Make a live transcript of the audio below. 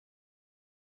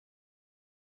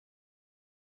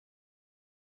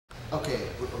Okay,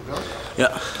 we're going? Yeah.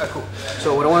 Alright, cool.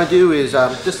 So what I want to do is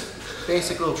just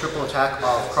basic little triple attack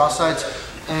cross sides.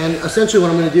 And essentially what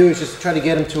I'm going to do is just try to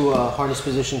get him to a harness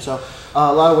position. So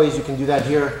a lot of ways you can do that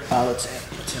here. Let's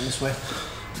put him this way.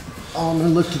 All I'm going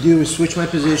to look to do is switch my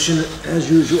position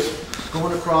as usual.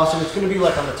 Going across, and it's going to be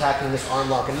like I'm attacking this arm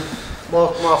lock. And more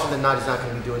often than not, he's not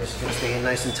going to be doing this. He's going to stay in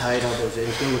nice and tight, elbows in.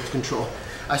 He's going to look to control.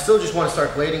 I still just want to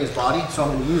start blading his body, so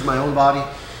I'm going to use my own body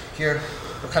here.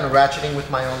 I'm kind of ratcheting with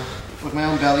my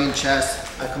own belly and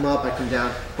chest. I come up, I come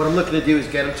down. What I'm looking to do is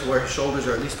get him to where his shoulders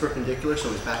are at least perpendicular, so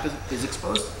his back is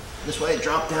exposed. This way, I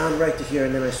drop down right to here,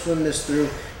 and then I swim this through,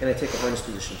 and I take a harness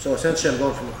position. So essentially, I'm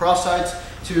going from cross sides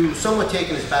to somewhat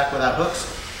taking his back without hooks,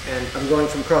 and I'm going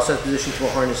from cross side position to a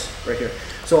harness right here.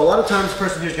 So a lot of times, the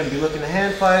person here is going to be looking to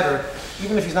hand fight, or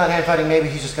even if he's not hand fighting, maybe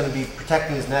he's just going to be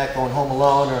protecting his neck, going home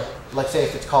alone, or like say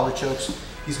if it's collar chokes,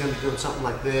 he's going to be doing something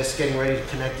like this, getting ready to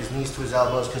connect his knees to his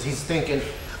elbows, because he's thinking,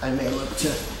 I may look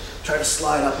to try to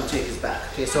slide up and take his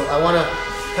back. Okay, so I want to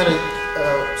kind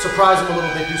of surprise him a little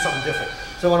bit, do something different.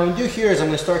 So what I'm going to do here is I'm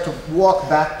going to start to walk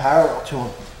back parallel to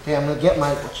him. Okay, I'm going to get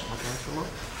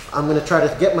I'm going to try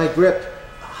to get my grip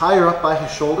higher up by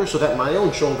his shoulder so that my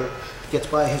own shoulder gets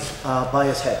by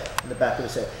his head, in the back of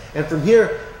his head. And from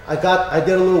here, I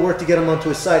did a little work to get him onto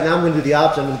his side. Now I'm going to do the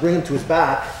opposite. I'm going to bring him to his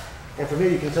back. And from here,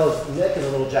 you can tell his neck is a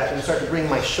little jacked. I'm going to start to bring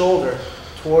my shoulder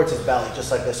towards his belly,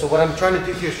 just like this. So what I'm trying to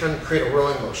do here is trying to create a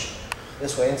rowing motion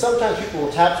this way. And sometimes people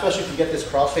will tap, especially if you get this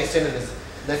cross face in and his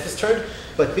neck is turned.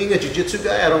 But being a jiu-jitsu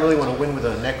guy, I don't really want to win with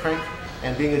a neck crank.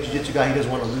 And being a jiu-jitsu guy, he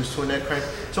doesn't want to lose to a neck crank.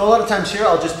 So a lot of times here,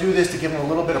 I'll just do this to give him a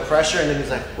little bit of pressure, and then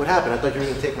he's like, what happened? I thought you were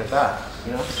going to take my back.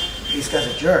 You know, these guys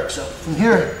are jerks. So from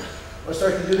here, I'll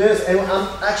start to do this, and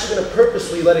I'm actually going to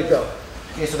purposely let it go.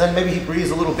 Okay, so then maybe he breathes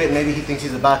a little bit, maybe he thinks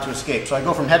he's about to escape. So I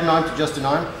go from head and arm to just an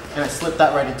arm, and I slip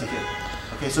that right into here.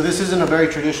 Okay, so this isn't a very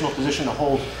traditional position to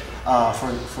hold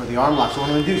for the arm lock. So what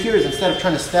I'm going to do here is instead of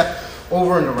trying to step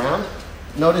over and around,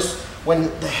 notice when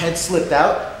the head slipped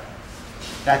out,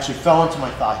 it actually fell onto my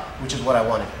thigh, which is what I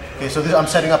wanted. Okay, so I'm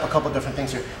setting up a couple different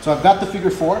things here. So I've got the figure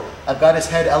four, I've got his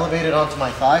head elevated onto my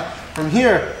thigh. From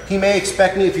here, he may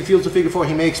expect me, if he feels the figure four,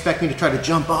 he may expect me to try to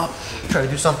jump up, try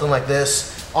to do something like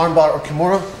this, armbar or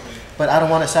kimura, but I don't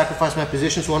want to sacrifice my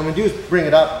position, so what I'm going to do is bring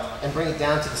it up and bring it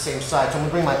down to the same side. So I'm going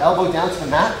to bring my elbow down to the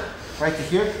mat, right to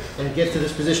here, and get to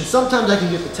this position. Sometimes I can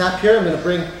get the tap here. I'm going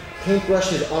to paintbrush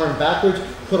his arm backwards,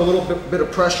 put a little bit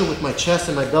of pressure with my chest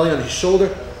and my belly on his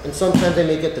shoulder, and sometimes I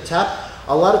may get the tap.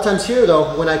 A lot of times here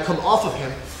though, when I come off of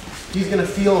him, he's going to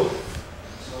feel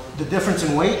the difference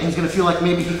in weight, and he's going to feel like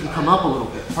maybe he can come up a little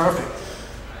bit. Perfect.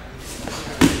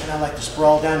 And I like to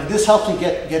sprawl down. This helps me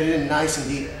get it in nice and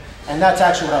deep. And that's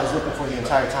actually what I was looking for the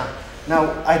entire time.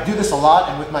 Now, I do this a lot,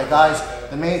 and with my guys,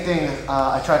 the main thing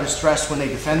I try to stress when they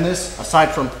defend this,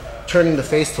 aside from turning the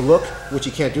face to look, which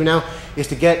you can't do now, is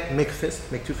to make a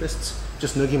fist, make two fists.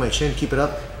 Just noogie my chin, keep it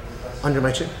up, under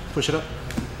my chin, push it up.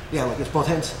 Yeah, like this, both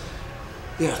hands.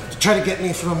 Yeah, to try to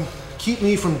keep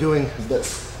me from doing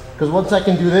this. Because once I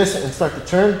can do this and start to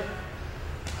turn,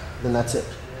 then that's it.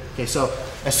 Okay, so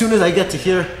as soon as I get to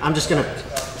here, I'm just gonna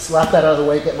slap that out of the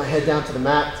way, get my head down to the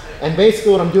mat. And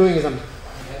basically what I'm doing is I'm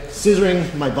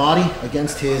scissoring my body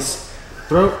against his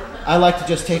throat. I like to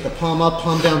just take a palm up,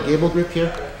 palm down gable grip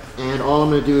here, and all I'm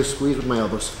gonna do is squeeze with my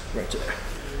elbows right to there.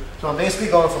 So I'm basically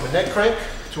going from a neck crank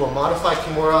to a modified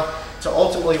kimura to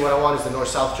ultimately what I want is the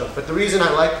north-south choke. But the reason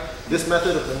I like this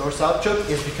method of the north-south choke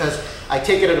is because I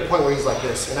take it at a point where he's like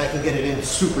this, and I can get it in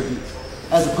super deep.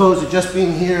 As opposed to just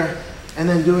being here and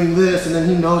then doing this, and then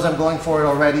he knows I'm going for it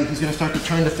already. He's gonna start to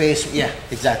turn the face. Yeah,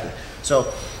 exactly.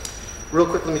 So real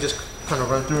quick, let me just kind of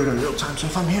run through it in real time. So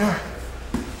if I'm here,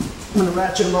 I'm gonna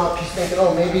ratchet him up. He's thinking,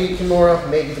 oh, maybe kimura,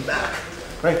 maybe the back.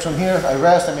 Right, from here, I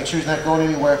rest, I make sure he's not going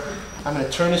anywhere. I'm gonna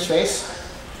turn his face,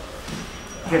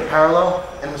 get parallel,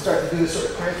 and I'm gonna start to do this sort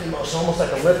of cranky motion, almost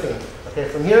like a lifting. Okay,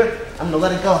 from here, I'm gonna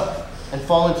let it go and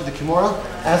fall into the kimura.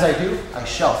 As I do, I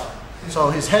shelf. So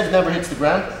his head never hits the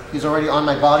ground. He's already on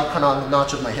my body, kind of on the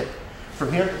notch of my hip.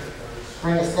 From here,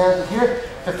 bring this down to here.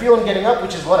 If I feel him getting up,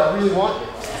 which is what I really want,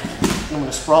 I'm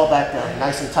gonna sprawl back down,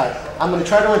 nice and tight. I'm gonna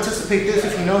try to anticipate this.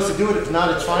 If he knows to do it, if not,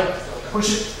 it's fine.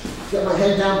 Push it, get my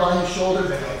head down by his shoulder,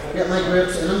 get my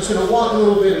grips, and I'm just gonna walk a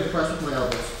little bit and press with my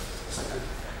elbows.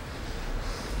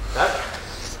 That?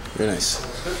 Very nice.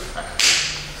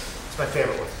 It's my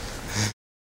favorite one.